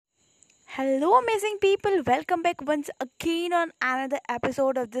Hello, amazing people. Welcome back once again on another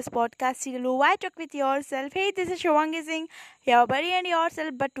episode of this podcast serial. Why Talk with Yourself? Hey, this is Shivangi Singh, your buddy and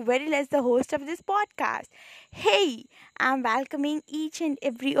yourself, but very less the host of this podcast. Hey, I'm welcoming each and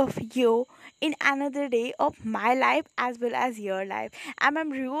every of you in another day of my life as well as your life. And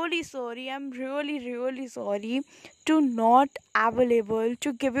I'm really sorry. I'm really sorry to not available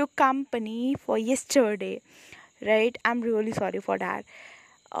to give you company for yesterday. Right? I'm really sorry for that.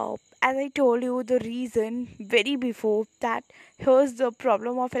 As I told you, the reason very before that, here's the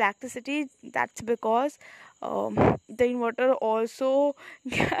problem of electricity. That's because the inverter also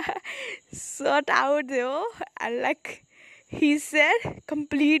sort out there, and like he said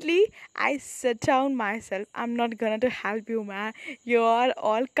completely, I sit down myself. I'm not gonna to help you, man. You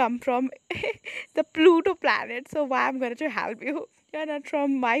all come from the Pluto planet, so why I'm gonna to help you? You're not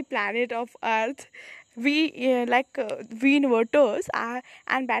from my planet of Earth. We inverters are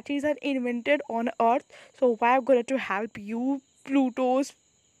and batteries are invented on Earth, so why I'm going to help you Pluto's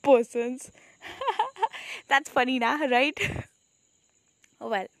persons? That's funny now, right?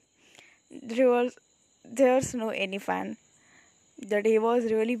 Well, there's no any fun. The day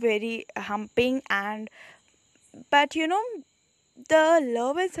was really very humping, and but the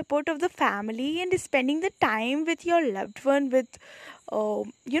love and support of the family and spending the time with your loved one, with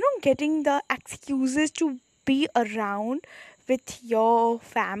getting the excuses to be around with your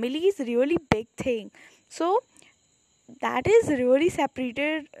family is really big thing. So that is really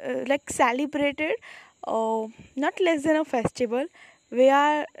separated, like celebrated, not less than a festival. We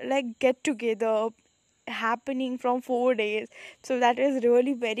are like get together happening from 4 days, so that is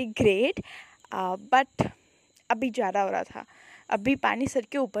really very great. But अभी ज़्यादा हो रहा था, अभी पानी sir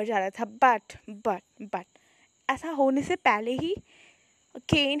के ऊपर जा रहा था, बट ऐसा होने से पहले ही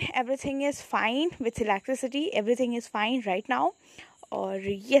again everything is fine with electricity, everything is fine right now, or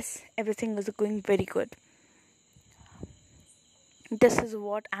yes, everything is going very good. This is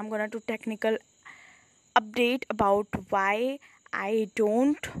what I'm gonna do technical update about why I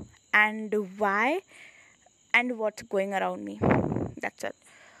don't, and why, and what's going around me. That's it.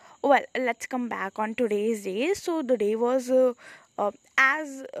 Well, let's come back on today's day. So the day was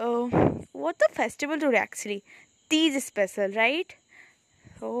as what the festival today actually, Teej special, right?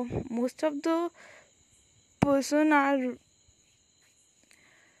 So most of the person are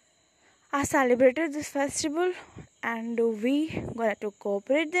celebrated this festival, and we gonna to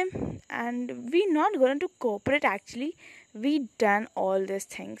cooperate them, and we not gonna to cooperate actually. We done all these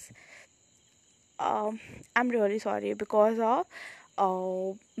things. I'm really sorry because of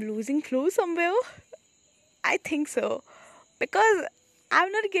losing clue somewhere. I think so, because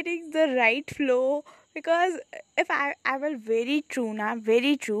I'm not getting the right flow. Because if I will very true ना,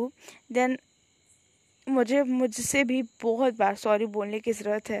 very true, then मुझसे भी बहुत बार sorry बोलने की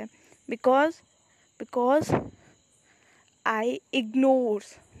ज़रूरत है. Because I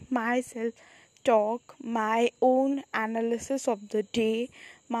ignores myself talk, my own analysis of the day,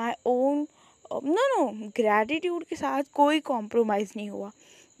 my own no gratitude के साथ कोई कॉम्प्रोमाइज़ नहीं हुआ.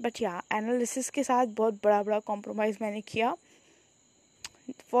 बट या एनालिसिस के साथ बहुत बड़ा कॉम्प्रोमाइज़ मैंने किया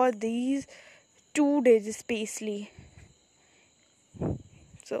for these 2 days especially.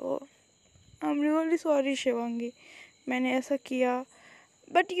 So I'm really sorry Shivangi, मैंने ऐसा किया.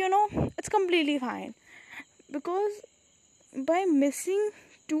 But it's completely fine, because by missing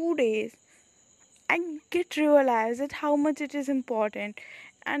 2 days I get realize that how much it is important,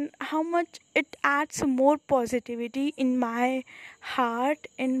 and how much it adds more positivity in my heart,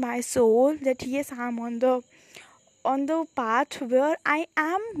 in my soul, that yes, I'm on the path where I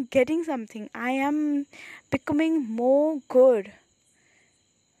am getting something, I am becoming more good.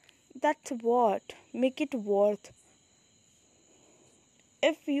 That's what make it worth.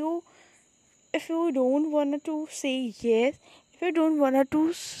 If you if you don't want to say yes, if you don't want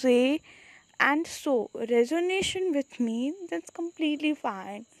to say and so resonation with me, that's completely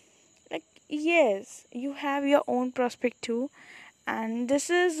fine. Like, yes, you have your own perspective, and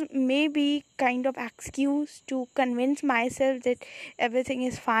this is maybe kind of excuse to convince myself that everything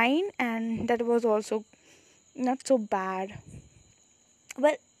is fine, and that was also not so bad.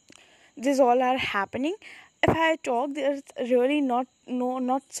 Well, these all are happening. If I talk, there's really not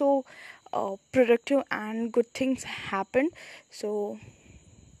so productive and good things happen. So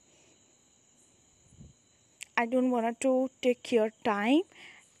I don't want to take your time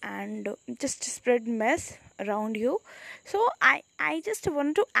and just spread mess around you. So I just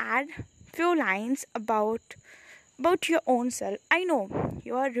want to add few lines about your own self. I know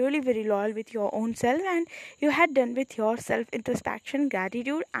you are really very loyal with your own self, and you had done with your self introspection,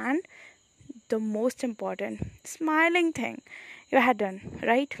 gratitude, and the most important smiling thing you had done,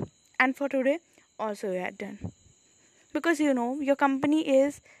 right? And for today, also you are done. Because your company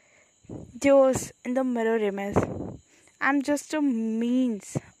is yours in the mirror image. I'm just a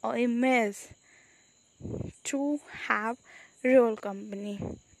means or a mess to have real company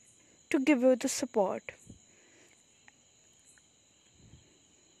to give you the support.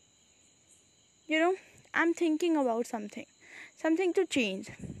 You know, I'm thinking about something to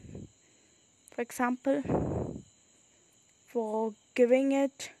change. For example, for giving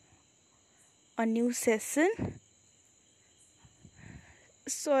it a new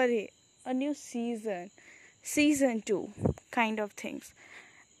sorry, a new season 2 kind of things.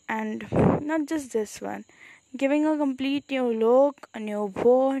 And not just this one, giving a complete new look, a new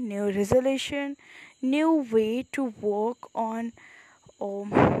war, new resolution, new way to work on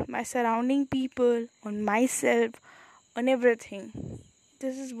my surrounding people, on myself, on everything.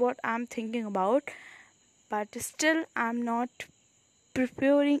 This is what I'm thinking about, but still I'm not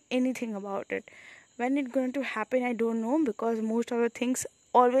preparing anything about it. When it's going to happen, I don't know, because most of the things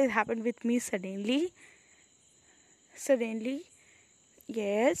always happen with me suddenly.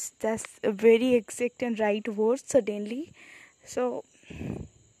 Yes, that's a very exact and right word, suddenly. So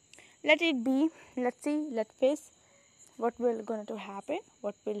let it be. Let's see, let's face what will going to happen,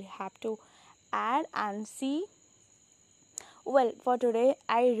 what will have to add and see. Well, for today,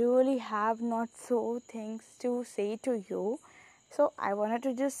 I really have not so things to say to you. So I wanted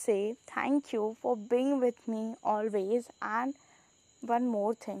to just say thank you for being with me always. And one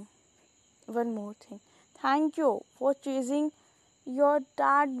more thing, one more thing. Thank you for chasing your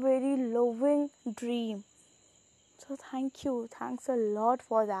that very loving dream. So thank you. Thanks a lot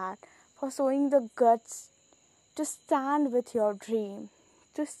for that. For showing the guts to stand with your dream,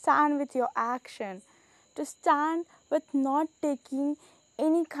 to stand with your action, to stand with not taking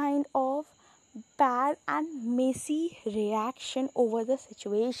any kind of bad and messy reaction over the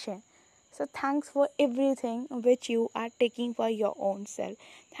situation. So, thanks for everything which you are taking for your own self.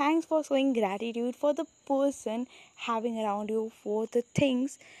 Thanks for showing gratitude for the person having around you, for the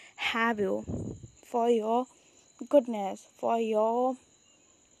things have you, for your goodness, for your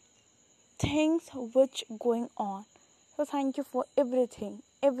things which going on. So thank you for everything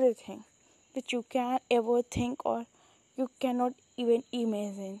that you can ever think or you cannot even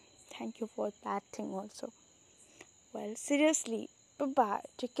imagine. Thank you for that thing also. Well, seriously, bye bye.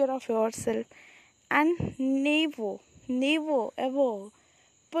 Take care of yourself and never ever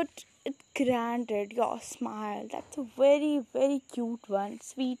put it granted your smile. That's a very cute one,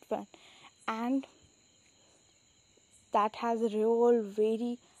 sweet one, and that has a real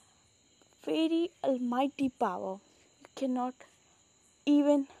very almighty power. You cannot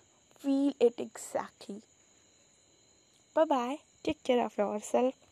even feel it exactly. Bye bye. Take care of yourself.